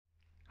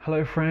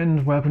Hello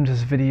friend, welcome to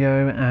this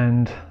video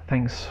and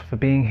thanks for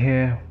being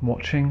here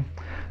watching.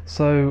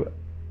 So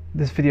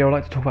this video I'd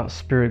like to talk about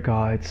spirit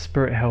guides,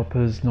 spirit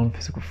helpers,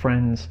 non-physical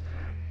friends.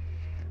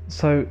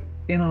 So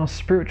in our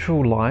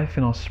spiritual life,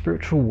 in our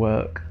spiritual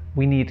work,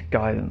 we need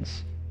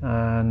guidance.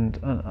 And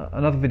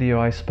another video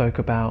I spoke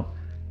about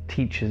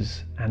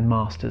teachers and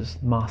masters,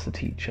 master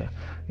teacher,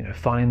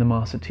 finding the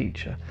master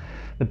teacher.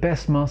 The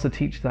best master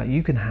teacher that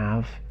you can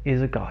have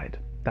is a guide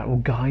that will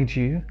guide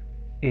you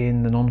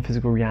in the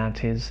non-physical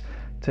realities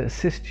to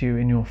assist you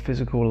in your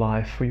physical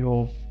life for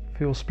your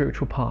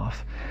spiritual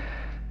path.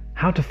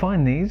 How to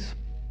find these?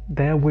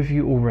 They're with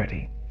you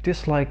already.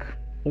 Just like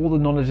all the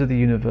knowledge of the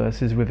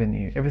universe is within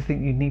you.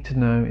 Everything you need to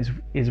know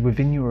is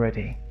within you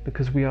already,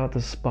 because we are the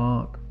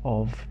spark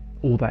of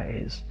all that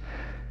is.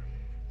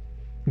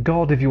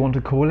 God, if you want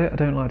to call it, I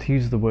don't like to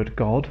use the word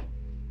God,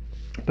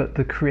 but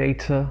the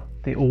creator,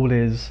 the all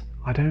is,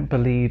 I don't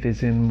believe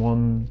is in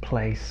one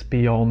place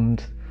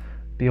beyond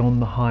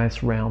the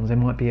highest realms. There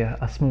might be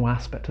a small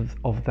aspect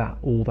of that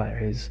all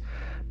there is,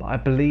 but I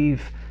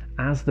believe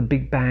as the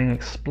Big Bang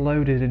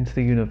exploded into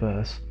the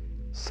universe,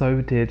 so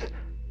did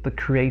the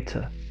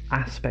creator.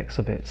 Aspects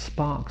of it,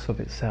 sparks of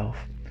itself,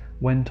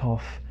 went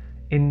off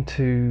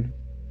into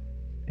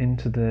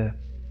the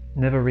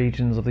nether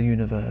regions of the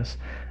universe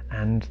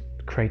and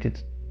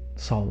created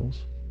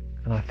souls.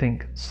 And I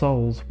think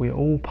souls, we're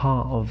all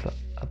part of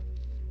a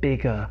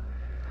bigger.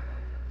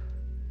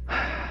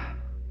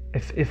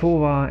 If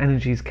all our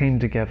energies came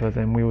together,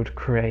 then we would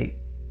create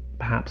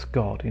perhaps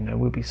God.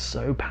 We'll be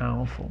so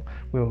powerful,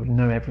 we would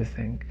know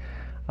everything.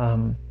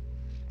 But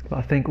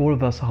I think all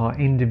of us are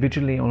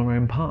individually on our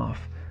own path,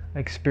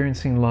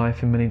 experiencing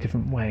life in many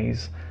different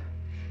ways.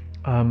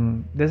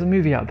 There's a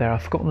movie out there,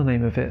 I've forgotten the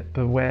name of it,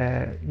 but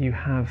where you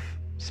have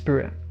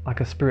spirit, like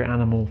a spirit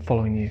animal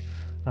following you.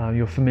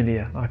 You're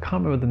familiar. I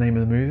can't remember the name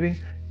of the movie.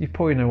 You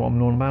probably know what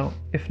I'm on about.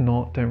 If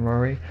not, don't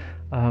worry.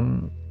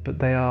 But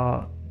they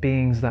are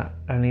beings that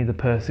only the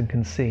person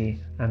can see,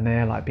 and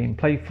they're like being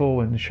playful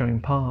and showing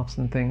paths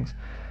and things.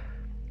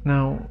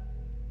 Now,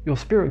 your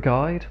spirit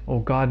guide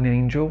or guardian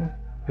angel,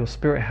 your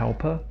spirit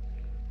helper,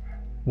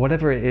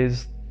 whatever it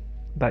is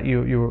that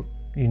you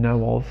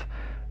know of,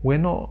 we're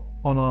not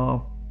on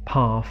our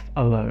path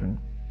alone.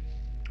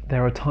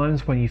 There are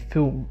times when you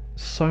feel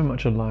so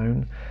much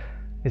alone.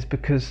 It's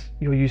because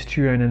you're used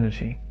to your own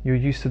energy. You're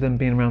used to them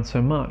being around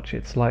so much.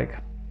 It's like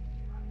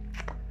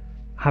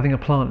having a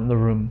plant in the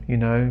room,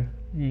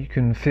 You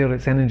can feel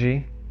its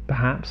energy,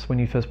 perhaps, when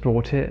you first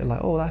brought it, like,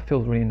 oh, that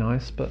feels really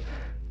nice, but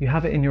you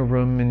have it in your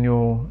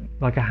room,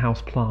 like a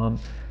house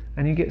plant,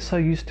 and you get so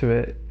used to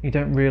it, you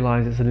don't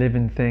realize it's a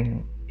living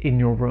thing in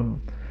your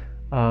room.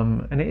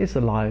 And it is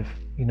alive,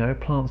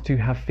 plants do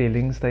have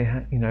feelings,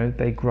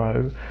 they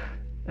grow.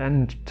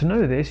 And to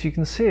know this, you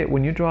can see it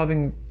when you're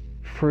driving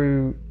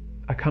through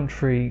a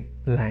country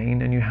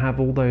lane and you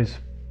have all those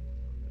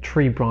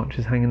tree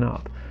branches hanging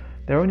up.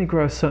 They only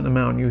grow a certain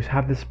amount. You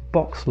have this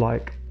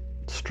box-like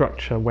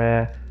structure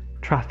where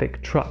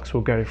trucks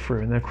will go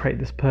through, and they'll create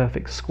this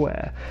perfect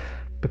square.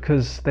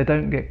 Because they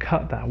don't get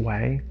cut that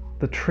way,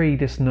 the tree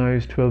just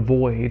knows to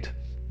avoid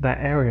that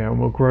area and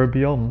will grow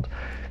beyond.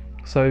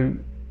 So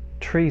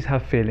trees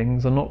have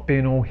feelings. They're not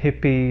being all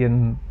hippie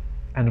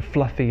and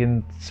fluffy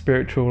and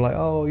spiritual, like,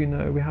 oh,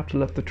 we have to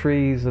love the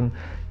trees, and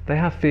they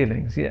have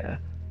feelings, yeah.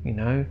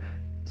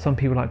 Some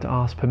people like to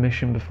ask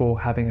permission before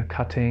having a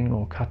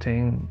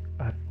cutting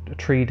a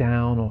tree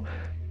down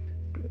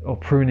or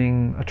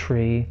pruning a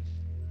tree.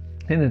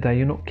 At the end of the day,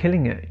 you're not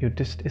killing it.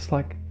 It's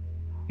like,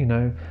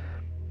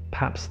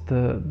 perhaps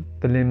the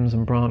limbs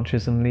and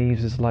branches and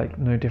leaves is like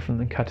no different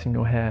than cutting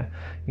your hair.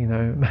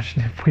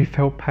 Imagine if we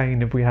felt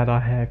pain if we had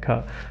our hair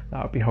cut.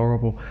 That would be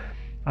horrible.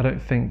 I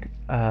don't think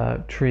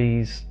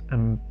trees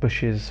and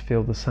bushes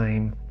feel the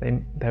same.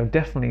 They'll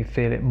definitely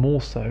feel it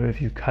more so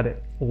if you cut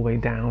it all the way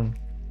down,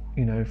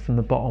 from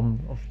the bottom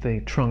of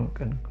the trunk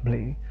and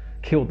completely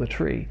kill the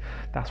tree.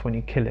 That's when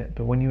you kill it.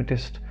 But when you're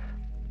just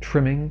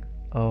trimming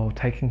or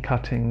taking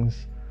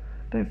cuttings,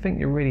 I don't think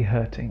you're really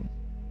hurting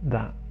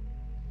that.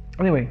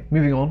 Anyway,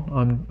 moving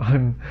on.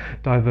 I'm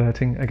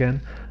diverting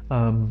again.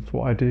 It's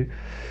what I do.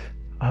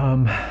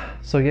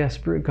 So yeah,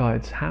 spirit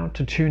guides. How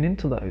to tune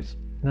into those.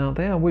 Now,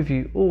 they are with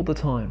you all the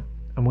time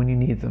and when you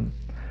need them,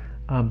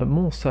 but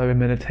more so in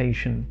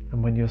meditation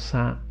and when you're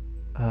sat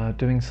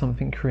doing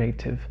something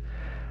creative.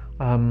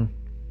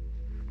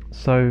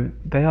 So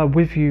they are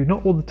with you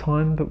not all the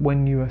time, but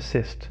when you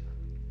assist.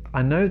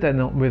 I know they're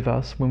not with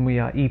us when we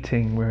are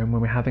eating, when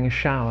we're having a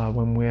shower,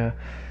 when we're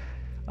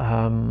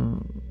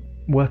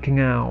working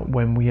out,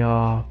 when we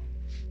are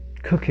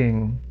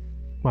cooking.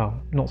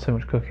 Well, not so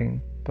much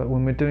cooking, but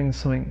when we're doing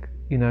something,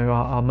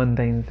 our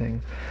mundane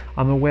thing.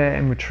 I'm aware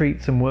in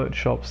retreats and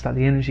workshops that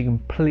the energy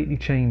completely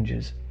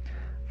changes.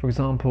 For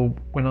example,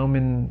 when I'm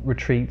in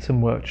retreats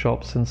and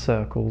workshops and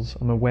circles,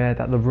 I'm aware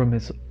that the room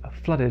is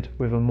flooded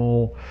with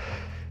more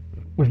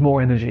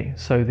energy.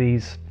 So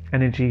these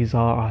energies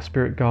are our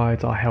spirit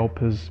guides, our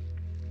helpers,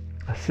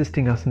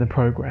 assisting us in the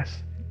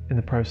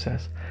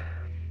process.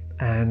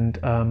 And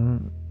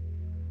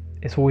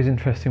it's always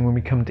interesting when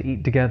we come to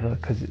eat together,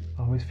 because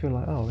I always feel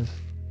like, are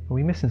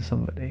we missing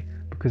somebody?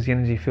 Because the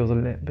energy feels a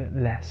little bit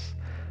less,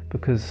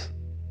 because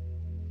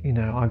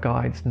our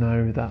guides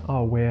know that,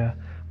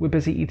 we're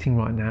busy eating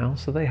right now,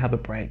 so they have a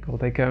break, or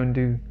they go and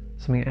do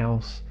something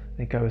else,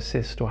 they go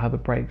assist or have a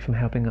break from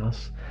helping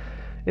us.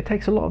 It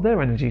takes a lot of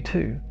their energy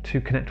too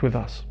to connect with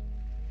us,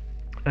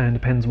 and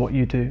depends what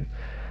you do.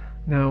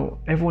 Now,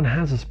 everyone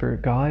has a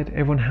spirit guide,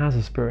 everyone has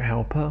a spirit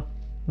helper.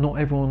 Not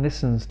everyone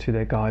listens to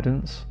their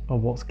guidance or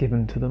what's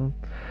given to them.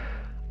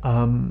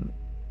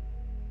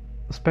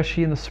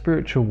 Especially in the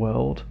spiritual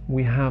world,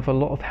 we have a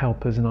lot of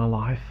helpers in our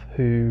life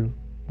who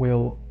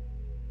will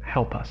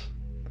help us,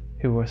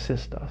 who will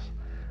assist us.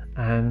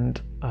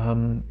 And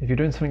if you're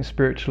doing something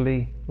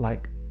spiritually,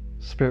 like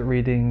spirit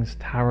readings,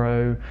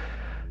 tarot,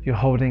 you're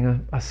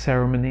holding a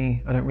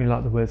ceremony. I don't really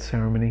like the word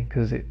ceremony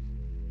because it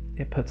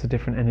puts a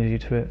different energy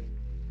to it.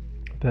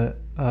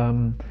 But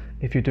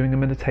if you're doing a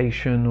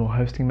meditation or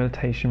hosting a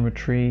meditation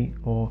retreat,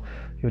 or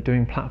you're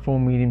doing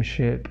platform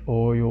mediumship,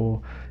 or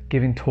you're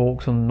giving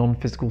talks on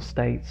non-physical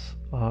states,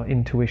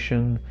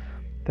 intuition,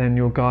 then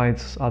your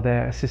guides are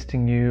there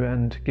assisting you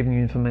and giving you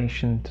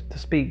information to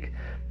speak.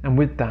 And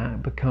with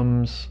that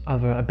becomes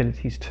other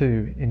abilities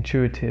too,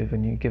 intuitive,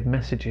 and you give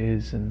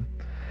messages and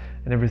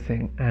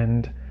everything.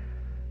 And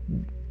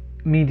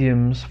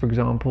mediums, for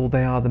example,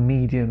 they are the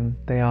medium,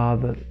 they are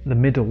the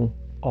middle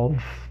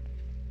of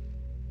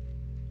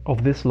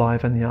this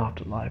life and the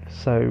afterlife.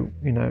 So,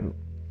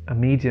 a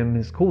medium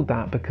is called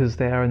that because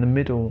they are in the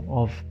middle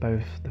of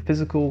both the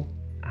physical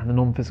and the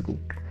non-physical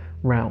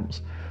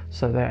realms.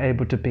 So they're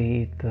able to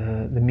be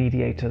the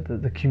mediator,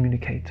 the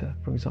communicator,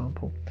 for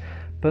example.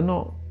 But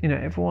not,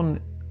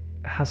 everyone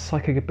has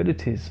psychic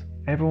abilities.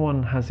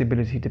 Everyone has the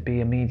ability to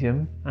be a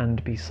medium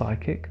and be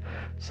psychic.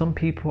 Some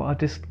people are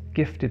just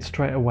gifted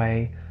straight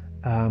away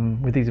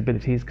with these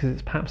abilities because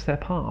it's perhaps their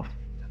path.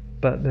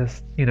 But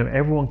there's,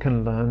 everyone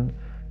can learn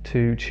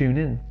to tune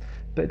in.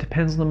 But it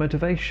depends on the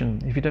motivation.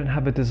 If you don't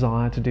have a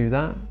desire to do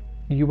that,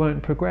 you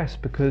won't progress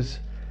because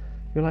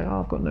you're like,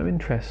 I've got no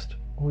interest,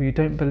 or you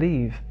don't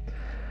believe.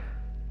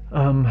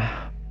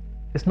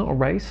 It's not a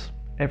race.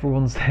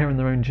 Everyone's there in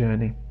their own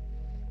journey.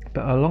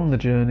 But along the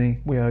journey,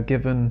 we are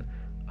given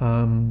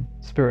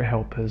spirit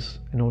helpers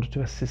in order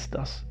to assist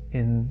us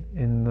in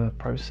the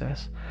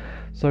process.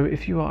 So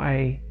if you are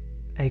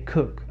a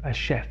cook, a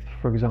chef,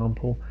 for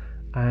example,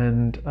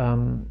 and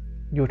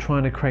you're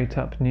trying to create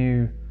up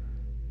new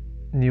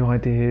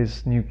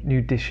ideas,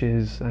 new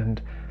dishes,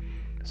 and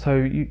so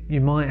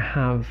you might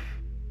have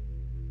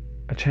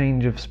a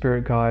change of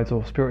spirit guides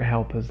or spirit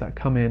helpers that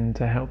come in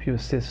to help you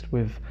assist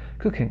with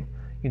cooking.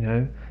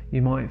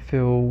 You might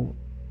feel,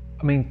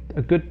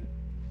 a good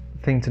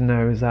thing to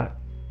know is that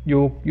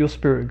your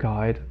spirit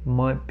guide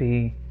might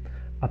be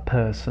a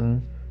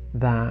person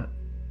that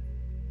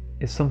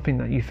is something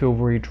that you feel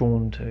very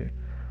drawn to.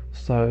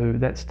 So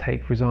let's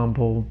take, for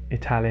example,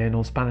 Italian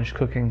or Spanish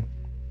cooking.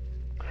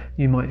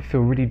 You might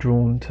feel really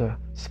drawn to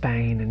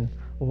Spain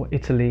or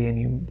Italy, and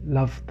you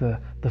love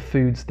the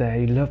foods there,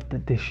 you love the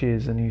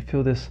dishes, and you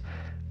feel this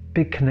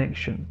big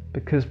connection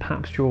because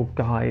perhaps your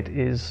guide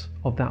is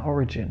of that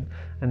origin,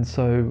 and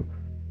so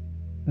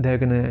they're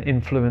going to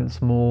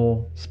influence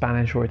more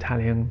Spanish or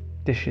Italian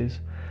dishes.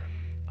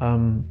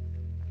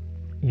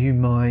 You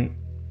might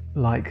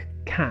like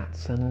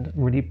cats and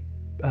really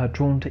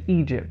drawn to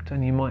Egypt,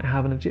 and you might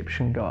have an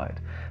Egyptian guide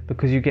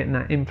because you're getting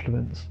that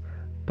influence.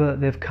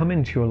 But they've come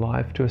into your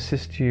life to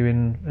assist you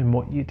in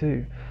what you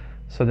do.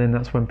 So then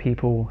that's when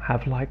people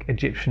have like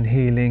Egyptian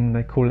healing,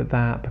 they call it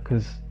that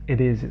because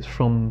it's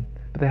from,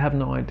 but they have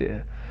no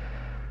idea.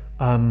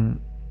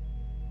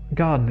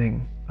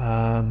 Gardening,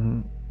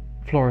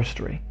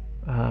 floristry,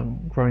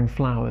 growing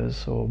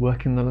flowers or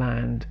working the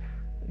land.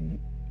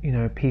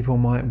 People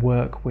might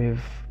work with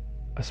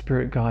a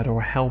spirit guide or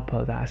a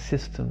helper that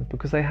assists them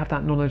because they have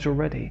that knowledge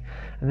already,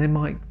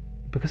 and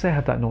because they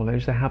have that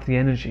knowledge, they have the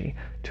energy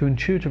to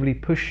intuitively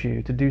push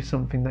you to do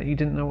something that you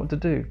didn't know what to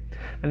do.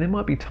 And there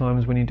might be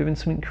times when you're doing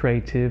something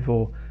creative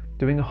or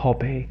doing a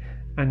hobby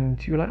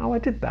and you're like, I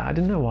did that, I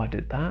didn't know why I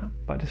did that,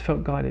 but I just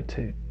felt guided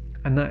to.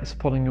 And that's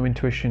following your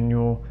intuition,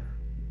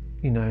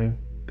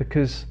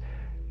 because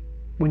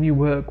when you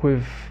work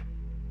with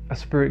a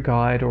spirit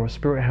guide or a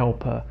spirit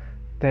helper,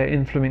 they're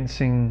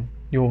influencing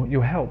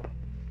your help.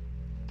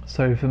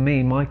 So for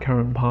me, my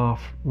current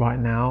path right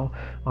now,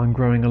 I'm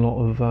growing a lot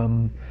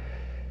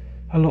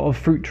of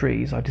fruit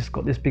trees. I just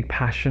got this big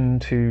passion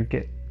to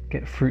get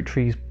fruit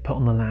trees put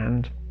on the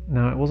land.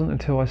 Now, it wasn't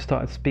until I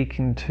started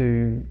speaking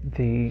to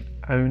the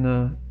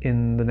owner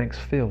in the next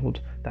field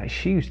that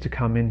she used to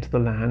come into the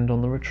land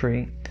on the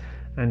retreat,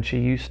 and she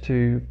used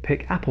to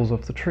pick apples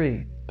off the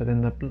tree. But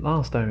then the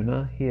last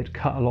owner, he had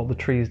cut a lot of the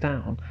trees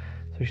down.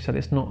 So she said,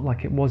 it's not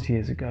like it was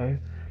years ago.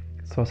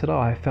 So I said,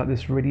 I felt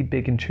this really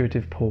big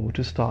intuitive pull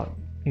to start,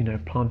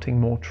 planting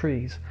more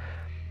trees.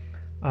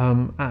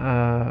 At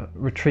a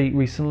retreat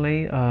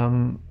recently,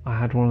 I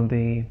had one of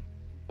the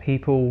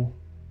people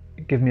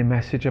give me a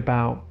message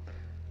about,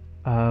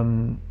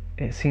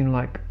 it seemed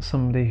like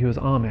somebody who was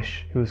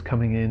Amish who was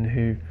coming in,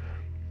 who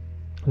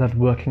loved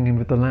working in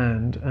with the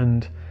land,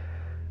 and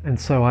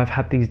so I've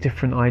had these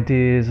different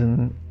ideas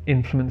and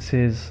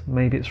influences.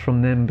 Maybe it's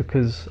from them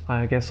because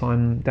I guess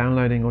I'm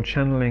downloading or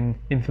channeling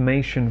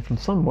information from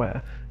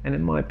somewhere, and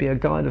it might be a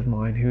guide of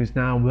mine who's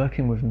now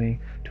working with me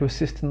to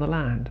assist in the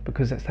land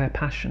because that's their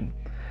passion.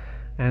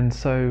 And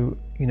so,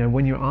 you know,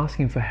 when you're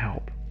asking for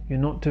help, you're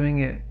not doing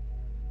it,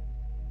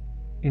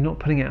 you're not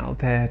putting it out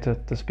there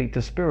to speak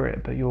to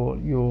spirit, but you're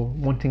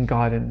wanting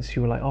guidance.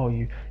 You're like, oh,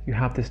 you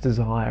have this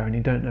desire and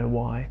you don't know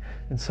why,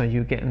 and so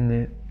you're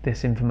getting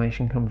this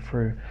information come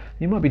through.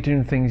 You might be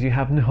doing things you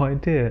have no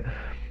idea.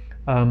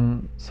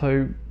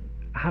 So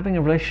having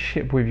a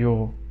relationship with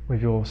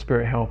your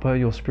spirit helper,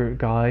 your spirit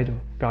guide,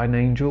 guardian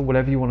angel,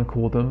 whatever you want to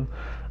call them,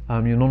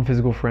 your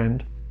non-physical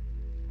friend,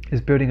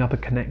 is building up a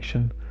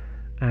connection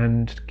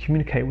and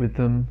communicate with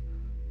them.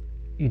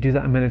 You do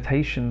that in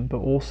meditation, but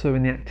also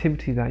in the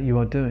activity that you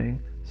are doing.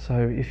 So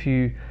if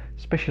you,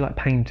 especially like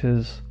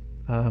painters,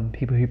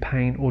 people who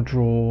paint or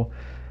draw,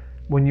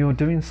 when you're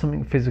doing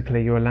something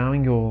physically, you're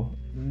allowing your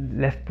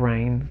left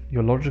brain,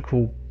 your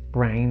logical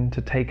brain,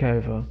 to take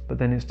over, but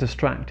then it's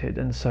distracted,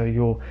 and so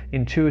your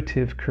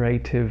intuitive,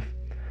 creative,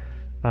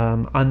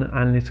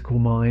 unanalytical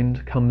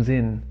mind comes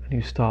in, and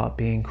you start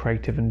being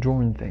creative and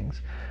drawing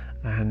things,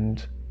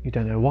 and you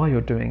don't know why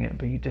you're doing it,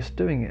 but you're just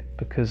doing it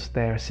because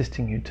they're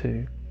assisting you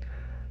too.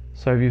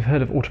 So if you've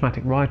heard of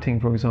automatic writing,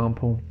 for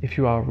example, if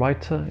you are a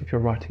writer, if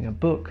you're writing a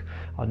book,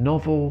 a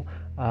novel,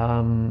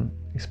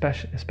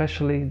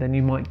 especially, then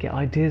you might get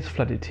ideas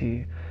flooded to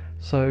you.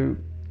 So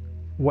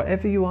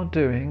whatever you are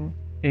doing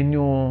in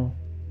your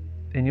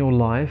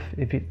life,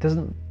 if it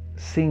doesn't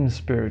seem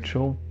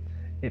spiritual,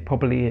 it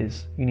probably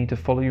is. You need to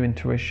follow your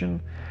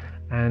intuition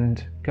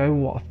and go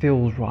what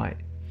feels right.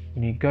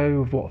 When you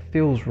go with what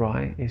feels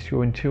right, it's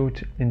your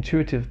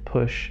intuitive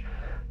push,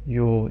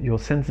 your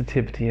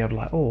sensitivity of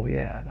like, oh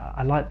yeah,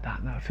 I like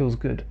that, that feels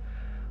good,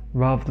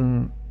 rather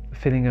than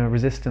feeling a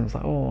resistance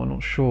like, oh, I'm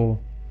not sure.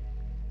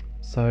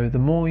 So the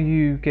more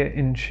you get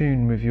in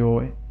tune with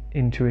your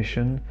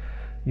intuition,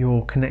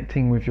 you're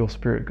connecting with your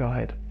spirit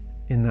guide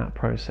in that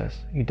process.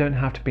 You don't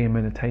have to be in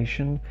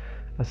meditation.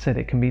 As I said,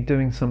 it can be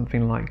doing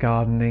something like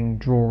gardening,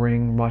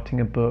 drawing, writing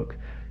a book.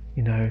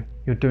 You know,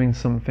 you're doing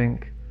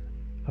something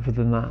other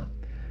than that.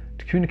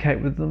 To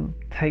communicate with them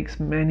takes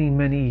many,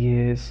 many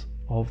years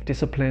of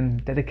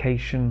discipline,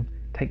 dedication.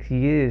 It takes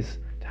years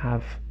to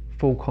have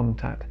full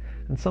contact,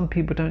 and some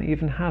people don't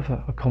even have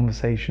a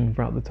conversation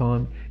throughout the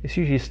time. It's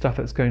usually stuff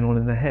that's going on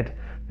in their head.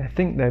 They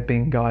think they're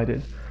being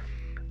guided,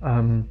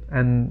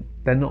 and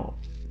they're not.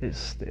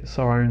 It's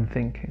our own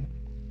thinking.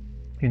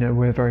 You know,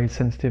 we're very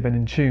sensitive and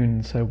in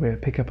tune, so we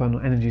pick up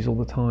on energies all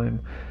the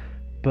time,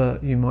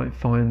 but you might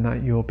find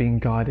that you're being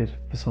guided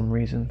for some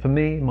reason. For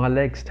me, my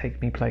legs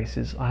take me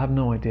places. I have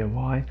no idea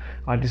why.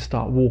 I just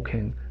start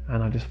walking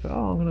and I just feel,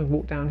 oh, I'm going to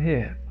walk down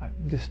here. I'm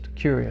just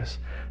curious.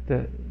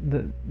 The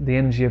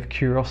energy of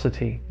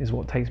curiosity is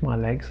what takes my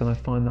legs, and I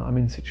find that I'm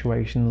in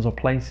situations or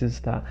places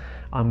that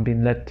I'm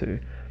being led to,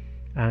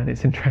 and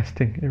it's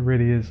interesting. It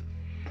really is.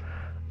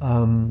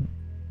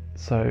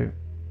 So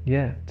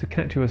yeah, to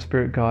connect to your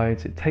spirit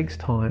guides, it takes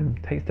time,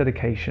 takes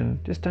dedication.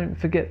 Just don't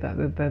forget that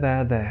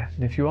they're there.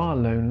 And if you are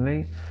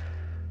lonely,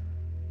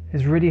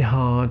 it's really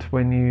hard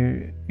when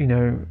you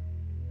know,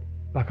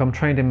 like I'm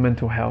trained in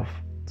mental health.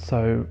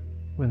 So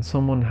when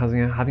someone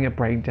having a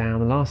breakdown,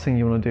 the last thing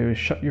you want to do is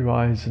shut your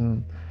eyes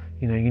and,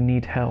 you know, you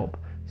need help.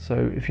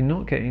 So if you're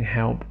not getting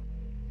help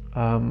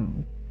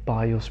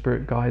by your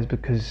spirit guides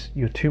because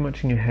you're too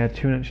much in your head,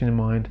 too much in your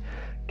mind,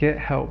 get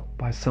help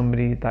by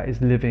somebody that is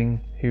living,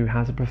 who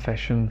has a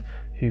profession,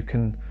 who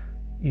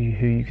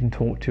you can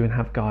talk to and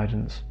have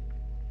guidance.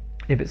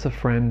 If it's a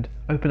friend,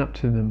 open up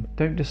to them.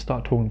 Don't just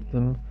start talking to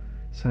them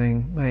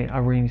saying, mate, I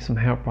really need some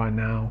help right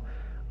now.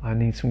 I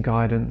need some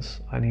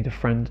guidance. I need a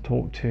friend to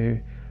talk to.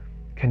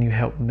 Can you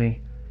help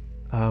me?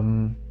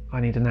 I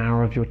need an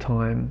hour of your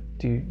time.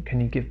 Can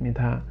you give me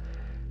that?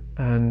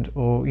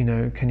 Or, you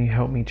know, can you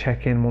help me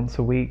check in once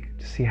a week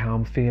to see how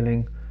I'm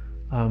feeling?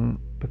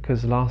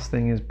 Because the last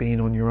thing is being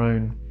on your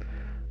own.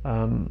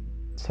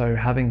 So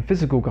having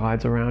physical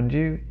guides around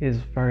you is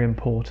very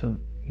important.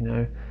 You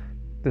know,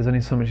 there's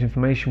only so much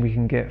information we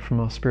can get from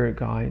our spirit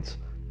guides.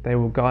 They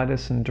will guide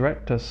us and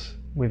direct us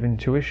with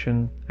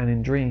intuition and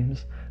in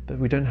dreams, but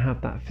we don't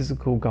have that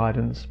physical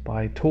guidance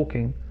by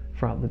talking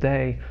throughout the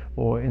day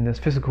or in this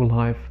physical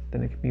life.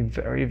 Then it can be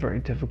very, very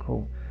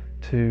difficult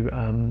to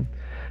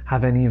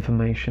have any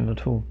information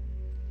at all.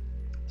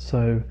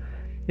 So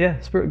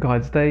yeah, spirit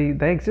guides, they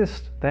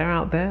exist. They're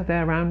out there,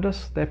 they're around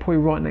us. They're probably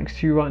right next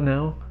to you right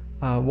now,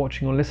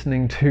 watching or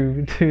listening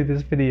to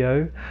this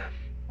video.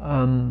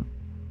 And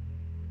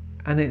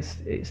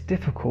it's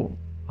difficult.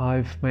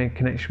 I've made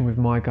connection with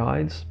my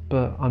guides,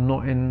 but I'm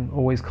not in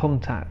always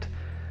contact.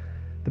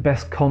 The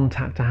best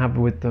contact to have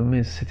with them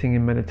is sitting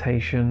in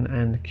meditation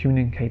and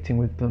communicating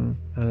with them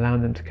and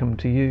allowing them to come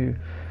to you.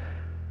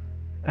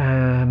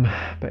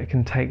 But it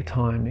can take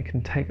time. It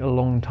can take a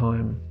long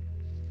time.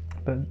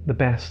 But the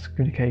best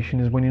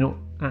communication is when you're not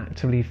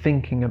actively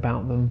thinking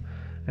about them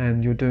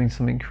and you're doing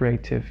something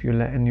creative. You're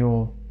letting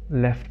your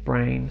left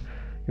brain,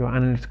 your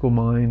analytical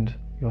mind,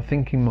 your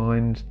thinking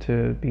mind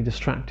to be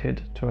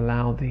distracted, to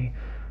allow the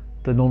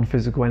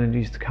non-physical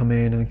energies to come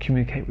in and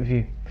communicate with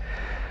you.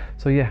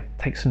 So yeah,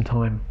 take some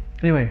time.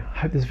 Anyway, I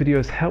hope this video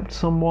has helped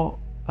somewhat.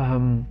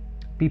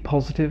 Be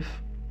positive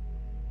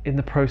in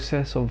the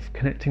process of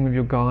connecting with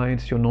your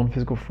guides, your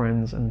non-physical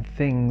friends, and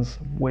things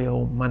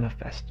will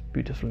manifest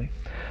beautifully.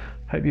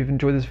 Hope you've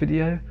enjoyed this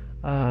video,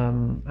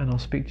 and I'll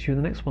speak to you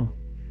in the next one.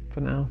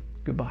 For now,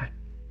 goodbye.